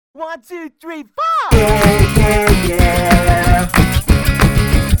1, 2, 3, 4. Yeah, yeah, yeah.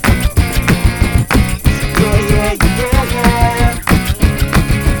 Yeah, yeah, yeah, yeah.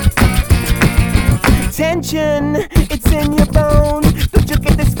 Tension, it's in your bones. Don't you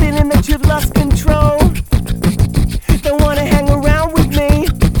get this feeling that you've lost control? Don't wanna hang around with me.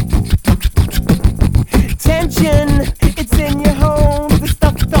 Tension, it's in your home. The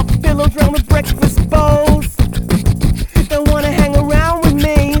stuffed up pillows round the breakfast bowls. Don't wanna hang around with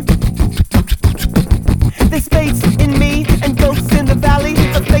me. There's space in me and ghosts in the valley.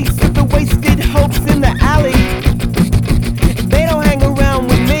 A face with the wasted hopes in the alley. They don't hang around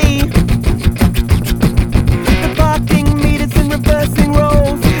with me. The parking meters and reversing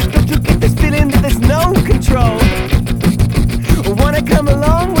roles. Don't you get this feeling that there's no control? Wanna come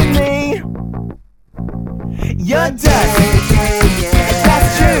along with me? You're dust.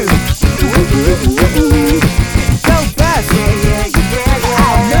 That's true. Go fast.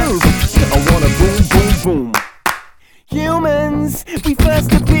 I'll move. I wanna boom, boom, boom. Humans, we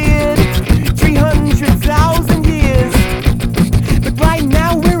first appeared 300,000 years. But right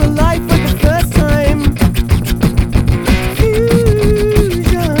now we're alive for the first time.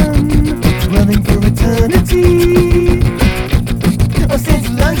 Fusion, running for eternity. Oh, since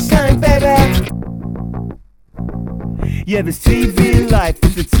lunchtime, baby. Yeah, this TV life,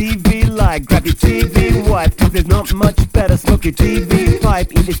 it's a TV light. Grab your TV wife, cause there's not much better. Smoke your TV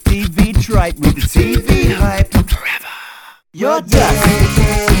pipe, eat this TV tripe. Read the TV hype forever. You're dust,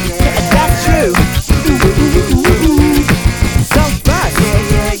 that's true. So fast,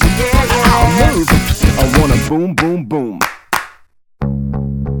 I'll move. I wanna boom, boom, boom.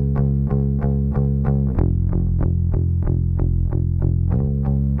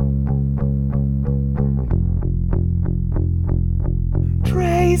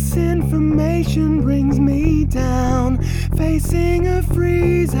 Trace information brings me down, facing a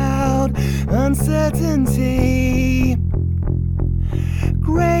freeze out, uncertainty.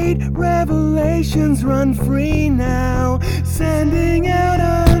 Great revelations run free now, sending out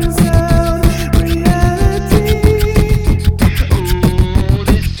unsound reality. Ooh,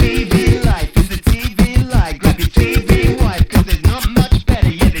 this TV life is a TV light. Grab your TV wife, cause there's not much better.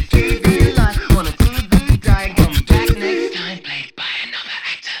 Yeah, the TV light on a TV guy. Come back next time, played by another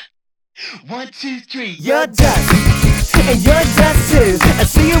actor. 1, 2, 3. You're dust, and you're dust too. I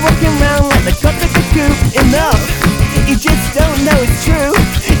see you walking around like the cock of the coop. Enough. You just don't know it's true.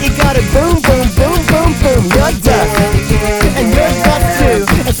 You gotta boom, boom, boom, boom, boom. You're dust, and you're dust too.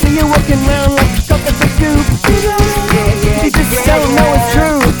 I see you walking around like the cock of the coop. You just don't know it's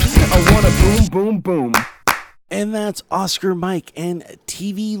true. I wanna boom, boom, boom. And that's Oscar Mike and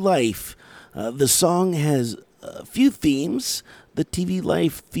TV Life. The song has a few themes. The TV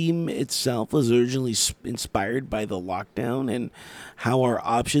Life theme itself was originally inspired by the lockdown and how our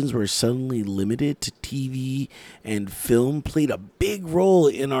options were suddenly limited to TV, and film played a big role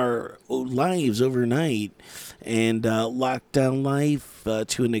in our lives overnight. And Lockdown Life,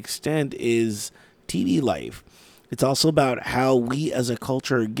 to an extent, is TV Life. It's also about how we as a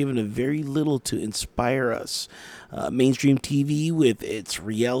culture are given a very little to inspire us. Mainstream TV, with its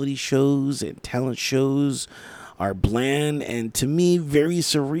reality shows and talent shows, are bland and, to me, very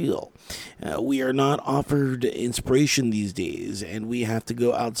surreal. We are not offered inspiration these days, and we have to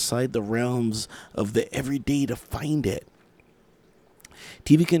go outside the realms of the everyday to find it.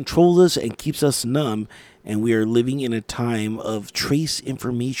 TV controls us and keeps us numb, and we are living in a time of trace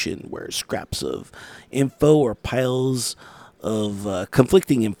information where scraps of info or piles of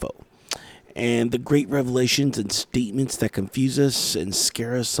conflicting info, and the great revelations and statements that confuse us and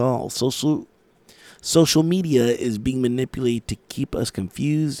scare us all. Social media is being manipulated to keep us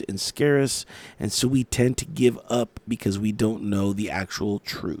confused and scare us, and so we tend to give up because we don't know the actual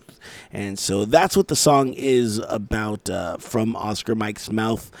truth. And so that's what the song is about, from Oscar Mike's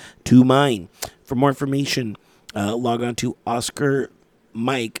mouth to mine. For more information, log on to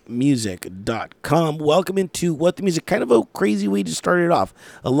OscarMikeMusic.com. Welcome into What the Music. Kind of a crazy way to start it off.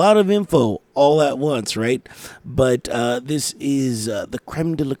 A lot of info all at once, right? But this is the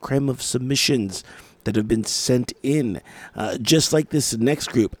creme de la creme of submissions that have been sent in. Just like this next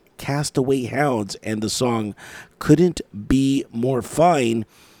group, Castaway Hounds, and the song Couldn't Be More Fine.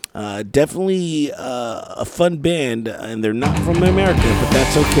 Definitely a fun band, and they're not from America, but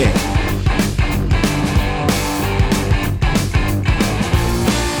that's okay.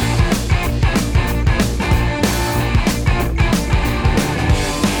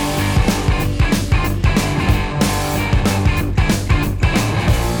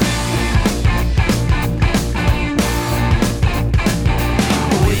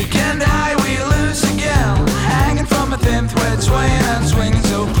 Weekend high, we lose again, hanging from a thin thread, swaying and swinging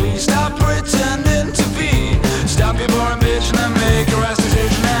so close. Please stop pretending to be. Stop your boring bitch and then make a rash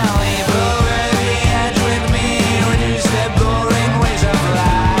decision now. Leave over the edge with me. Reduce the boring ways of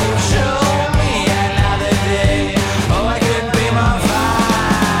life. Show me another day. Oh, I could be more fine.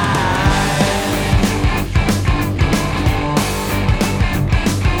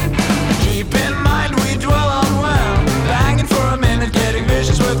 Keep in mind we dwell on when banging for a minute, getting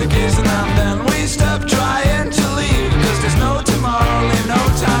vicious with the kiss, and then we stop trying to leave. Cause there's no tomorrow, leave no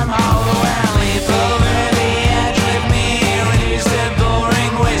time hollow, and leap over the edge with me. Reduce the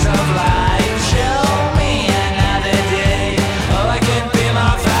boring ways of life. Show me another day. Oh, I can be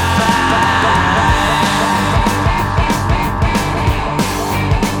more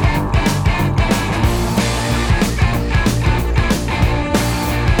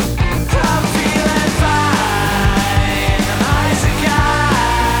I'm feeling fine. Eyes are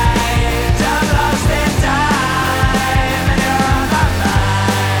kind. I'm lost in time, and you're on my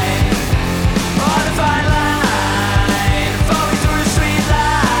mind. On a fine line, falling through street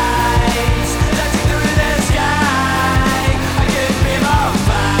lights, dancing through the sky. I could be more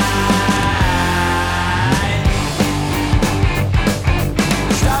fine.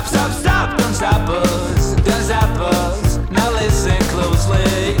 Stop, stop, stop! Don't stop us, don't stop us. Now listen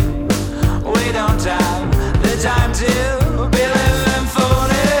closely. We don't have the time to be living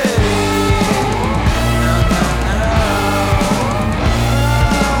phony. No, no, no.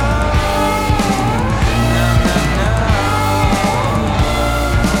 No, no, no.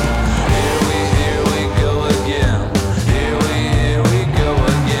 Here we go again. Here we go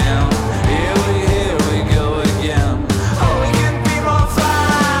again. Here we go again. Oh, we can be more fine.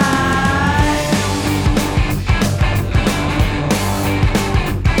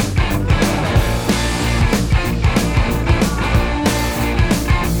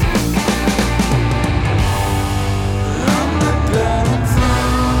 On the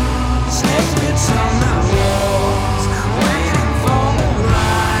battlefield, snake pits on the walls, waiting for the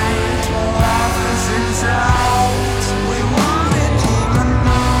light. Life is inside. We want it even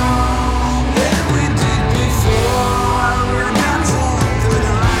more than we did before. We're dancing through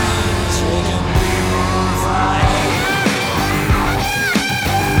the lines. We can be more fine.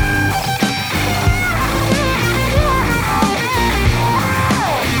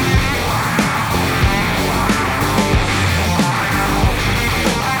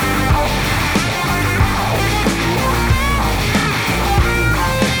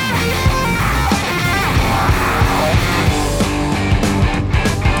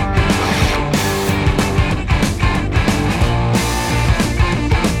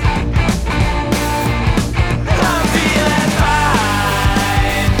 I'm feeling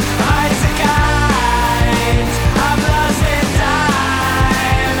fine. Eyes are kind. I'm lost in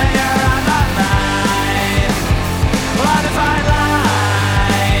time, and you're on my mind. On a fine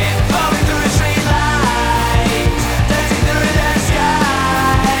line, falling through street lights, dancing through the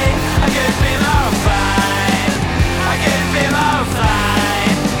sky. I could be more fine. I could be more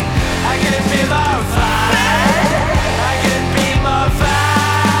fine. I could be more fine. I could be more fine.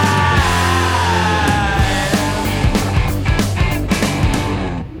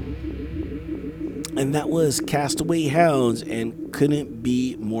 And that was Castaway Hounds and Couldn't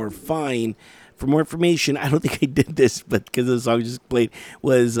Be More Fine. For more information, I don't think I did this, but because the song just played,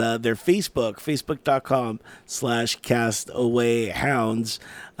 was their Facebook, facebook.com/Castaway Hounds.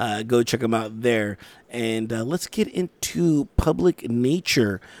 Go check them out there. And let's get into Public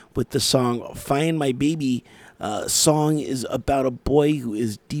Nature with the song Find My Baby. Song is about a boy who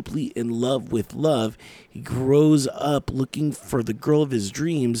is deeply in love with love. He grows up looking for the girl of his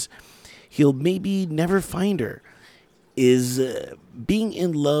dreams. He'll maybe never find her. Is being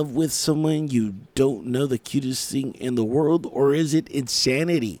in love with someone you don't know the cutest thing in the world, or is it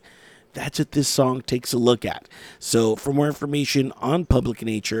insanity? That's what this song takes a look at. So for more information on Public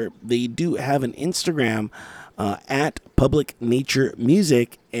Nature, they do have an Instagram at Public Nature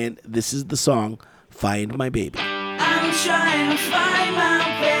Music, and this is the song Find My Baby. I'm trying to find my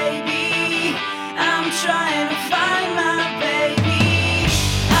baby. I'm trying to find my baby.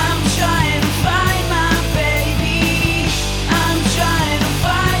 I'm trying to find my baby. I'm trying to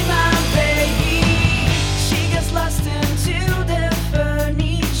find my baby. She gets lost into the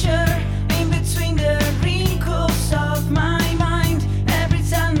furniture, in between the wrinkles of my mind. Every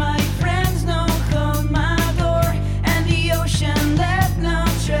time my friends knock on my door, and the ocean left no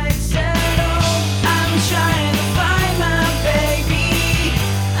trace at all. I'm trying to find my baby.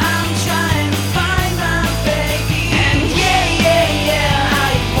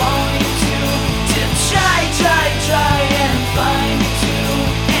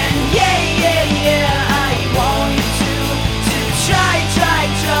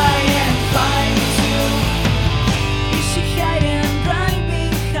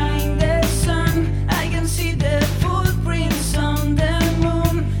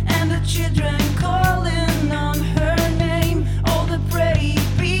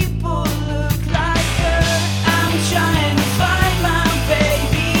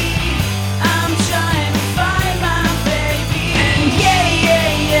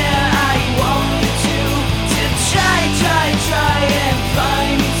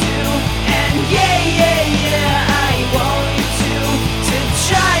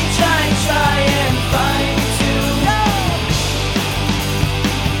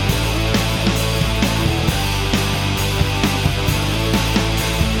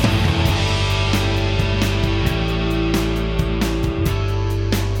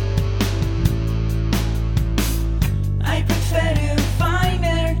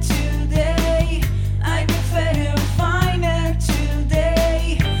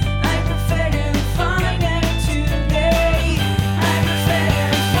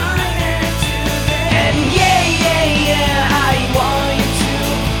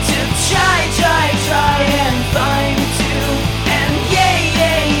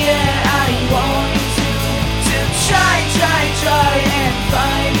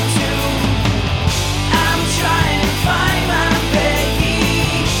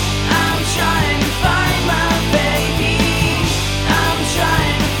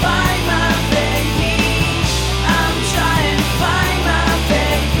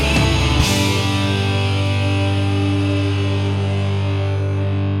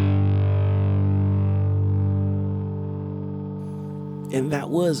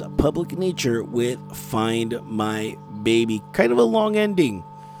 was Public Nature with Find My Baby. Kind of a long ending,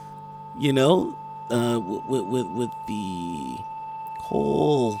 you know, with the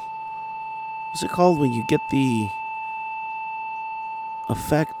whole, what's it called when you get the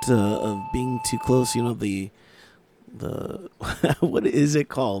effect of being too close, you know, the what is it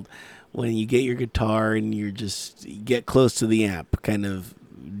called when you get your guitar and you get close to the amp kind of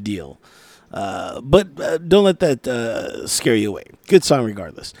deal. But don't let that scare you away. Good song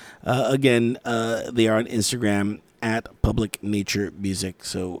regardless. Again, they are on Instagram at Public Nature Music,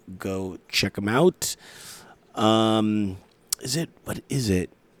 so go check them out. What is it?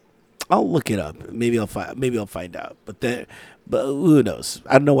 I'll look it up. Maybe I'll find out. But who knows?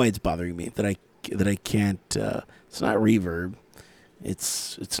 I don't know why it's bothering me that I can't. It's not reverb.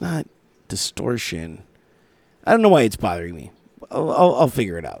 It's not distortion. I don't know why it's bothering me. I'll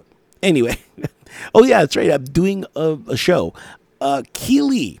figure it out. Anyway, oh yeah, that's right. I'm doing a show.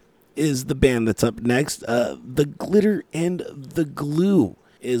 Keeley is the band that's up next. The Glitter and the Glue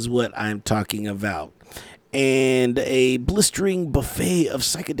is what I'm talking about. And a blistering buffet of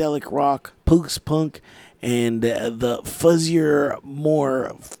psychedelic rock, post-punk, and the fuzzier,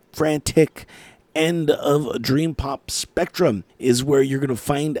 more frantic end of dream pop spectrum is where you're going to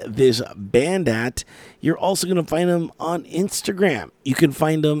find this band at. You're also going to find them on Instagram. You can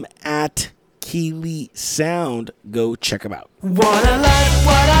find them at Keeley Sound. Go check them out. What a life,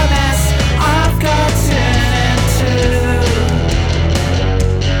 what a mess I've gotten into.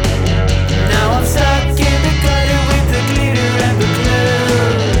 Now I'm stuck in the gutter with the glitter and the glue.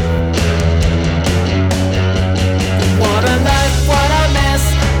 What a life, what a mess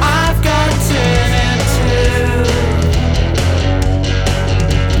I've gotten into.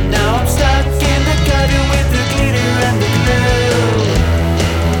 Now I'm stuck in the gutter with the glitter and the glue.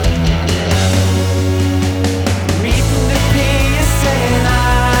 Meeting the PSA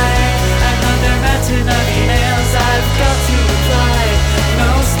line, another mountain of emails I've got to reply. No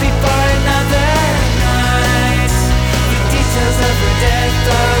sleep for another night. The details of her death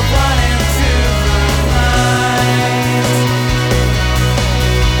are running through my mind.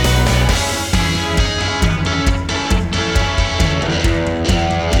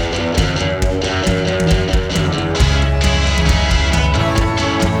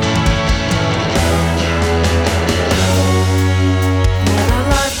 What a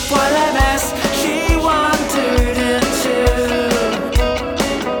life, what a mess she wandered into.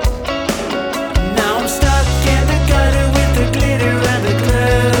 Now I'm stuck in the gutter with the glitter and the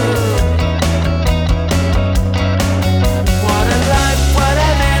glue. What a life, what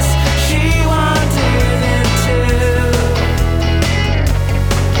a mess she wandered into.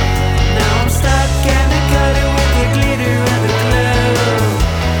 Now I'm stuck in the gutter with the glitter and the glue.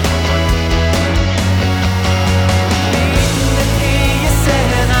 Meeting the PSA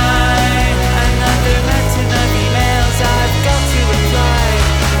line, another mountain of emails I've got to reply.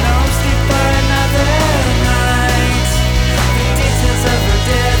 No sleep for another night. The details of her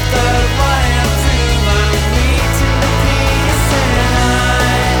death are running through my meeting the PSA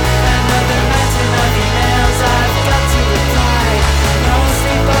line, another mountain of emails I've got to reply. No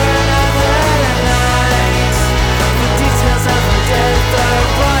sleep for another night. The details of her death are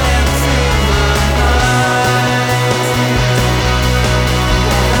running through my mind.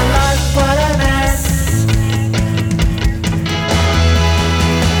 What a life, what a mess.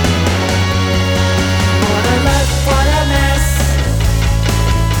 What a life, what a mess.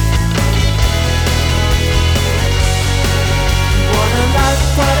 What a life,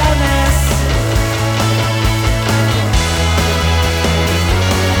 what a mess.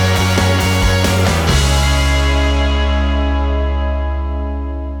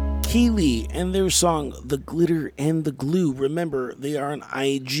 Keeley and their song The Glitter and the Glue. Remember, they are on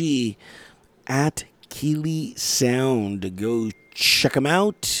IG at Keeley Sound. Go check them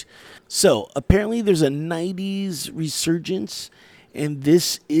out. So, apparently there's a 90s resurgence, and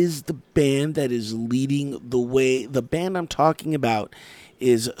this is the band that is leading the way. The band I'm talking about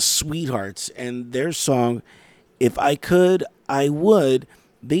is Sweethearts, and their song, If I Could, I Would.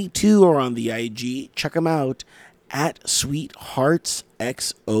 They too are on the IG. Check them out at Sweethearts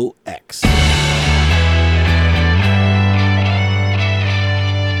XOX.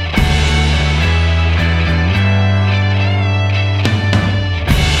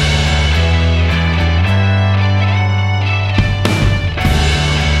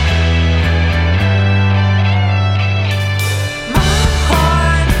 My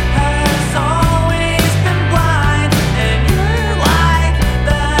heart has always been blind, and you're like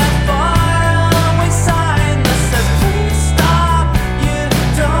that faraway sign that says, please stop. You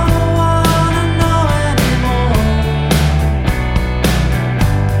don't wanna know.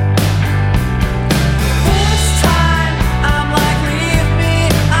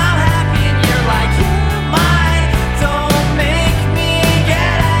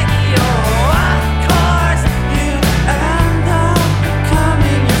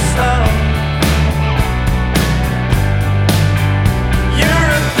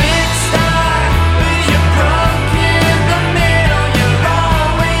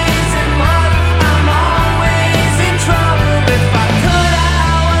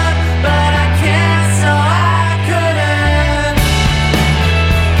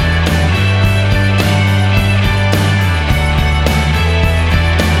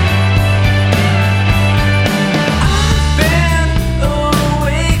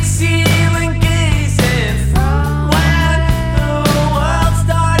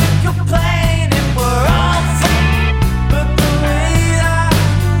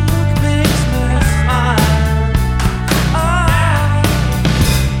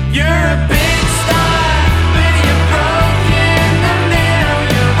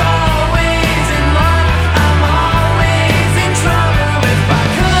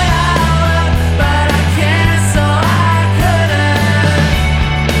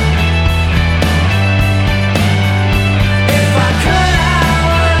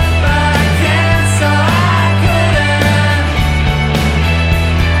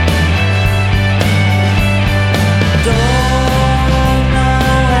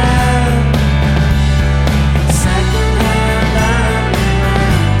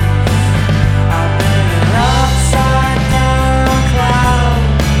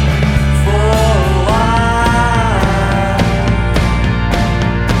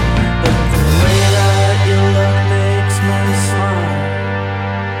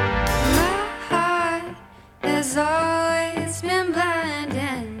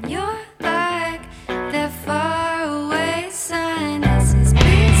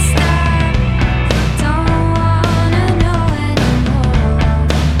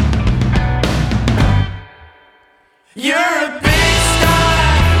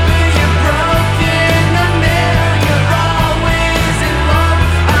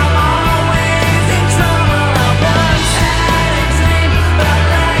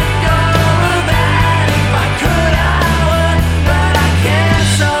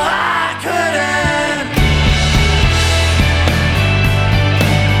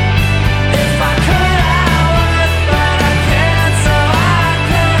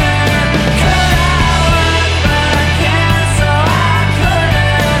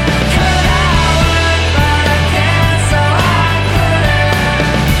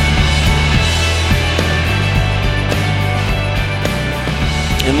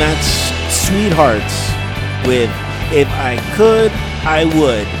 And that's Sweethearts with If I Could, I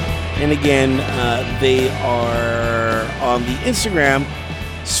Would. And again, they are on the Instagram,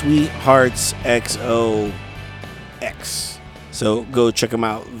 SweetheartsXOX. So go check them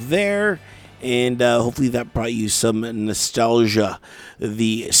out there. And hopefully that brought you some nostalgia,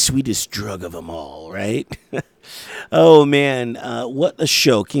 the sweetest drug of them all, right? Oh, man, what a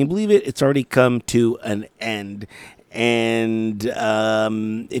show. Can you believe it? It's already come to an end. And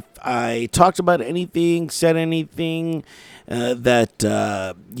if I talked about anything, said anything that,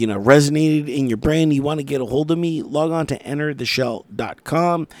 resonated in your brain, you want to get a hold of me, log on to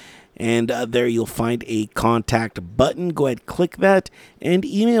entertheshell.com. And there you'll find a contact button. Go ahead, click that, and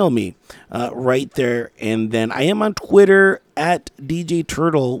email me right there. And then I am on Twitter at DJ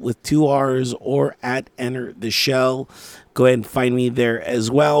Turtle with 2 R's or at Enter the Shell. Go ahead and find me there as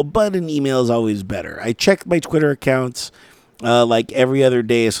well. But an email is always better. I check my Twitter accounts like every other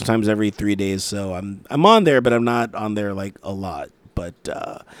day, sometimes every 3 days. So I'm on there, but I'm not on there like a lot. But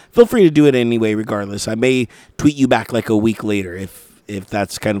feel free to do it anyway, regardless. I may tweet you back like a week later if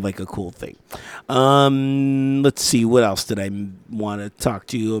that's kind of like a cool thing. Let's see, what else did I want to talk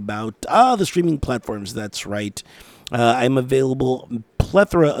to you about? The streaming platforms. That's right. I'm available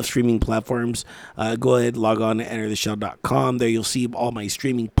plethora of streaming platforms. Go ahead, log on to entertheshell.com. There you'll see all my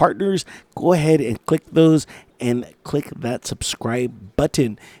streaming partners. Go ahead and click those and click that subscribe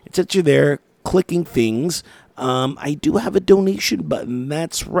button. It sets you there clicking things. I do have a donation button.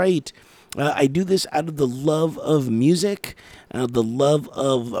 That's right. I do this out of the love of music, out of the love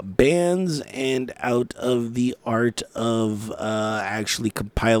of bands, and out of the art of actually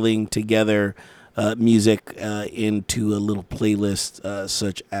compiling together music into a little playlist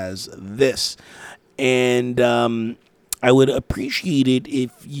such as this. And I would appreciate it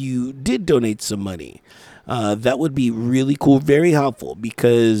if you did donate some money. That would be really cool, very helpful,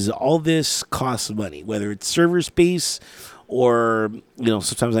 because all this costs money, whether it's server space or,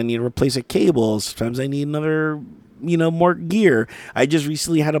 sometimes I need to replace a cable. Sometimes I need another, more gear. I just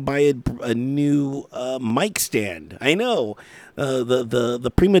recently had to buy a new mic stand. I know,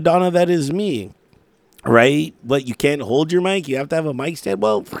 the prima donna that is me, right? But you can't hold your mic. You have to have a mic stand.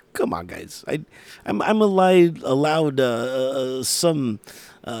 Well, come on, guys. I'm allowed some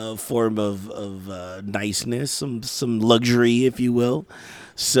form of niceness, some luxury, if you will.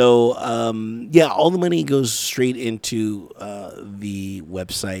 So, all the money goes straight into the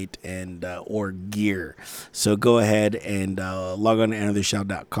website and or gear. So go ahead and log on to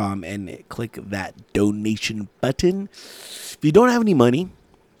entertheshell.com and click that donation button. If you don't have any money,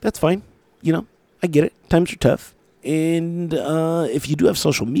 that's fine. I get it. Times are tough. And if you do have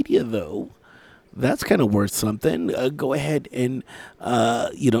social media, though, that's kind of worth something. Go ahead and,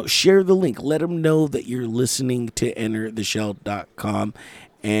 share the link. Let them know that you're listening to entertheshell.com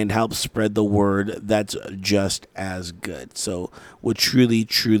and help spread the word. That's just as good. So would truly,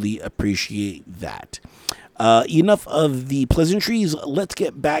 truly appreciate that. Enough of the pleasantries. Let's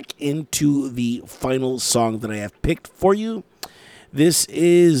get back into the final song that I have picked for you. This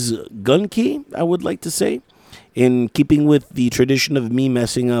is Gunky, I would like to say. In keeping with the tradition of me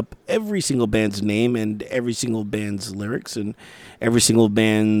messing up every single band's name and every single band's lyrics and every single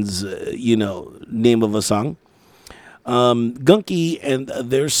band's, name of a song. Gunky and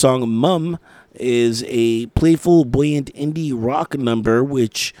their song Mum is a playful, buoyant indie rock number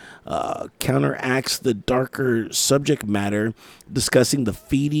which counteracts the darker subject matter, discussing the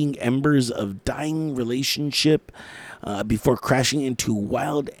fading embers of dying relationship before crashing into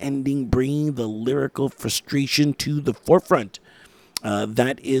wild ending, bringing the lyrical frustration to the forefront.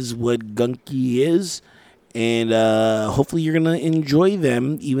 That is what Gunky is, and hopefully you're going to enjoy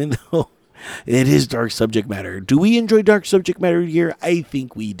them, even though it is dark subject matter. Do we enjoy dark subject matter here? I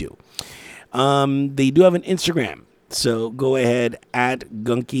think we do. They do have an Instagram, so go ahead at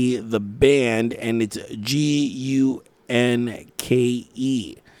Gunky the band, and it's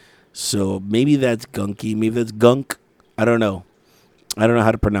Gunke. So maybe that's Gunky, maybe that's Gunk. I don't know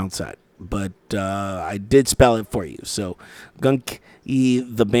how to pronounce that, but I did spell it for you. So Gunky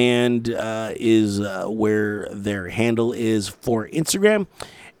the band is where their handle is for Instagram.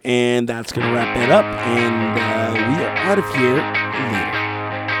 And that's going to wrap that up. And we are out of here later.